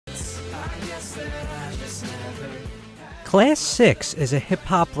Class 6 is a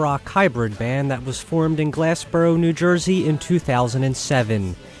hip-hop rock hybrid band that was formed in Glassboro, New Jersey in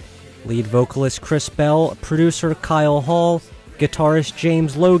 2007. Lead vocalist Chris Bell, producer Kyle Hall, guitarist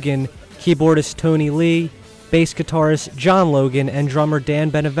James Logan, keyboardist Tony Lee, bass guitarist John Logan, and drummer Dan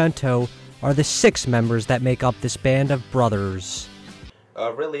Benevento are the 6 members that make up this band of brothers.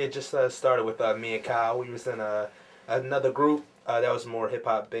 Really, it just started with me and Kyle. We was in another group that was more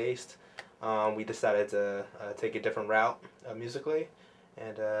hip-hop based. We decided to take a different route musically,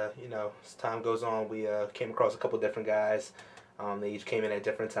 and you know, as time goes on, we came across a couple different guys. They each came in at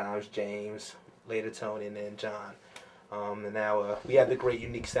different times: James, later Tony, and then John. And now we have the great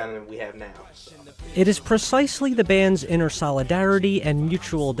unique sound that we have now. It is precisely the band's inner solidarity and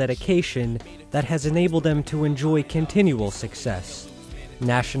mutual dedication that has enabled them to enjoy continual success.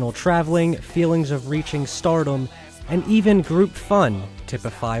 National traveling, feelings of reaching stardom, and even group fun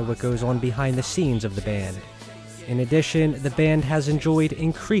typify what goes on behind the scenes of the band. In addition, the band has enjoyed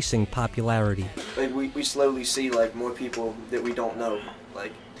increasing popularity. Like we slowly see like more people that we don't know,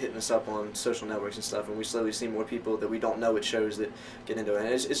 like hitting us up on social networks and stuff, and we slowly see more people that we don't know at shows that get into it.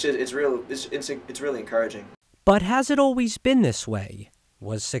 And it's really encouraging. But has it always been this way?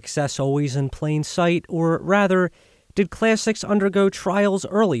 Was success always in plain sight, or rather, did Class 6 undergo trials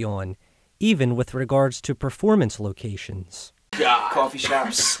early on, even with regards to performance locations? Coffee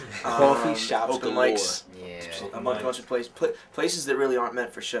shops, open mics, a bunch of places that really aren't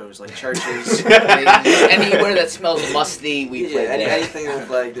meant for shows, like churches. Anywhere that smells musty, we played there. Anything that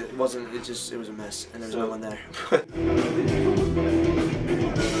like that wasn't, it was a mess, and there's no one there.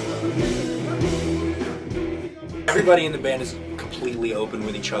 Everybody in the band is completely open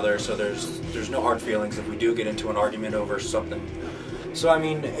with each other, so there's no hard feelings if we do get into an argument over something. So I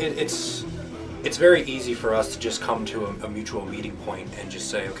mean, it's very easy for us to just come to a mutual meeting point and just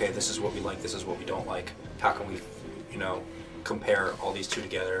say, okay, this is what we like, this is what we don't like. How can we, you know, compare all these two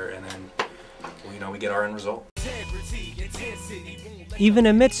together, and then, you know, we get our end result. Even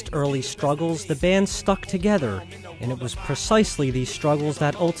amidst early struggles, the band stuck together, and it was precisely these struggles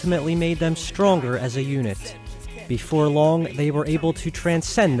that ultimately made them stronger as a unit. Before long, they were able to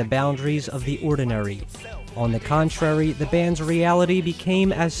transcend the boundaries of the ordinary. On the contrary, the band's reality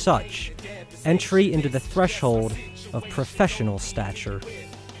became as such: entry into the threshold of professional stature.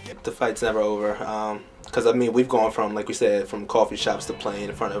 The fight's never over, because I mean, we've gone from, like we said, from coffee shops to playing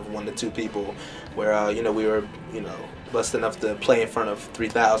in front of 1 to 2 people, where you know, we were, you know, blessed enough to play in front of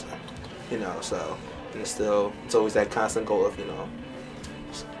 3,000, you know. So, and it's always that constant goal of, you know,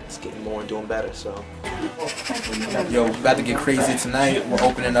 it's getting more and doing better. So, yo, about to get crazy tonight. We're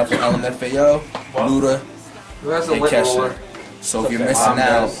opening up with LMFAO, Luda, and Kesha. So if you're missing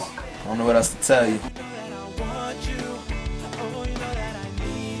out, I don't know what else to tell you.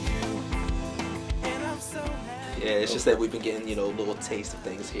 yeah, it's just that we've been getting, you know, little taste of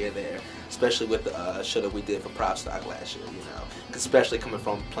things here and there, especially with the show that we did for Prop Stock last year, you know, especially coming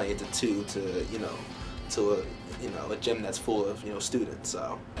from playing to 2 to, you know, to a gym that's full of, you know, students.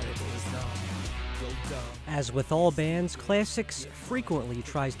 So. As with all bands, Class 6 frequently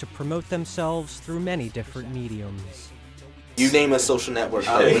tries to promote themselves through many different mediums. You name a social network.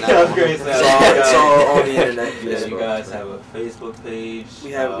 It's all on the internet. Yeah, you guys have a Facebook page.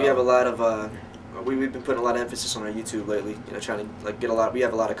 We have a lot of we've been putting a lot of emphasis on our YouTube lately. You know, trying to like get a lot. We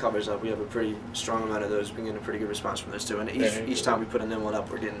have a lot of covers up. We have a pretty strong amount of those. We've been getting a pretty good response from those too. And each time we put a new one up,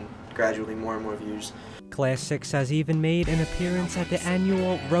 we're getting gradually more and more views. Class 6 has even made an appearance at the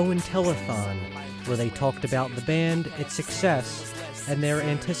annual Rowan Telethon, where they talked about the band, its success, and their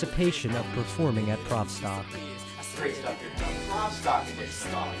anticipation of performing at Prop Stock. Great stuff here. Prop Stock is just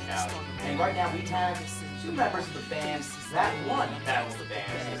stalling out. And right now we have 2 members of the band that won Battle of the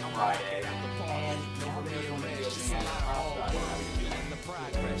Bands this Friday. And now they're going to be opening at Prop Stock.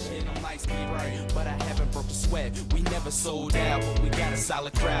 But I haven't broke a sweat. We never sold out, but we got a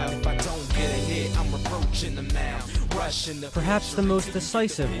solid crowd. If I don't get a hit, I'm approaching them now. Rushing the. Perhaps the most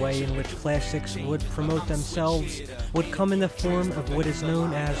decisive way in which Class 6 would promote themselves would come in the form of what is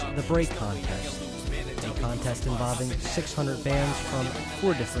known as the Break Contest, a contest involving 600 bands from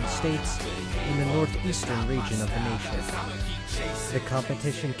 4 different states in the northeastern region of the nation. The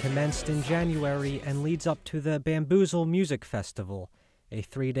competition commenced in January and leads up to the Bamboozle Music Festival, a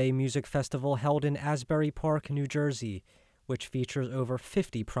 3-day music festival held in Asbury Park, New Jersey, which features over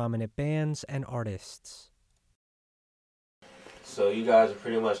 50 prominent bands and artists. So you guys are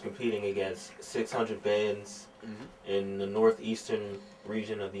pretty much competing against 600 bands in the northeastern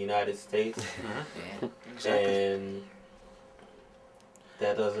region of the United States. Yeah, exactly. And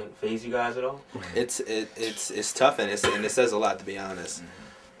that doesn't faze you guys at all? It's tough, and it says a lot, to be honest.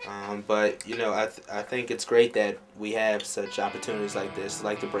 But you know, I think it's great that we have such opportunities like this,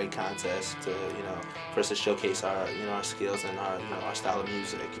 like the break contest, to for us to showcase our our skills and our style of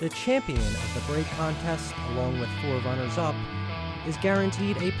music. The champion of the break contest, along with 4 runners-up, is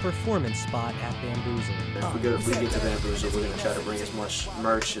guaranteed a performance spot at Bamboozle. If we get to Bamboozle, we're going to try to bring as much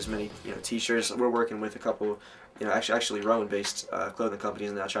merch, as many T-shirts. We're working with a couple, actually Rowan-based clothing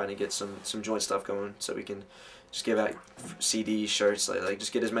companies now, trying to get some joint stuff going, so we can just give out CDs, shirts, like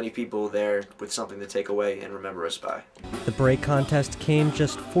just get as many people there with something to take away and remember us by. The break contest came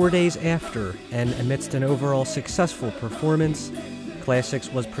just 4 days after, and amidst an overall successful performance, Class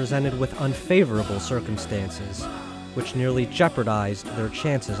 6 was presented with unfavorable circumstances, which nearly jeopardized their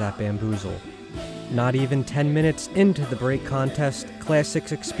chances at Bamboozle. Not even 10 minutes into the break contest, Class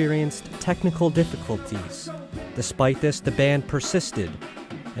 6 experienced technical difficulties. Despite this, the band persisted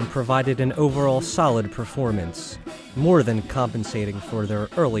and provided an overall solid performance, more than compensating for their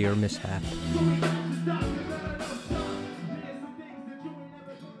earlier mishap.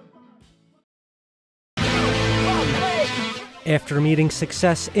 After meeting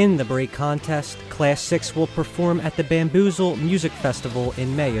success in the break contest, Class 6 will perform at the Bamboozle Music Festival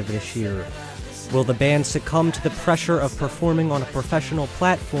in May of this year. Will the band succumb to the pressure of performing on a professional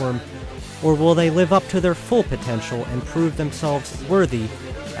platform, or will they live up to their full potential and prove themselves worthy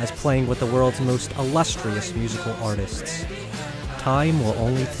as playing with the world's most illustrious musical artists? Time will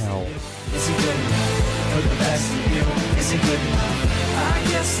only tell. Is it good enough? Or the best of you? Is it good enough?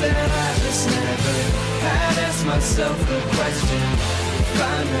 I guess that I just never had asked myself the question. If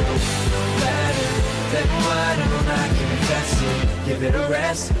I know better, then why don't I confess it? Give it a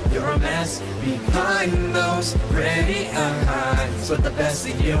rest, you're a mess behind those pretty eyes. But the best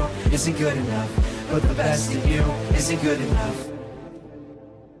of you isn't good enough. But the best of you isn't good enough.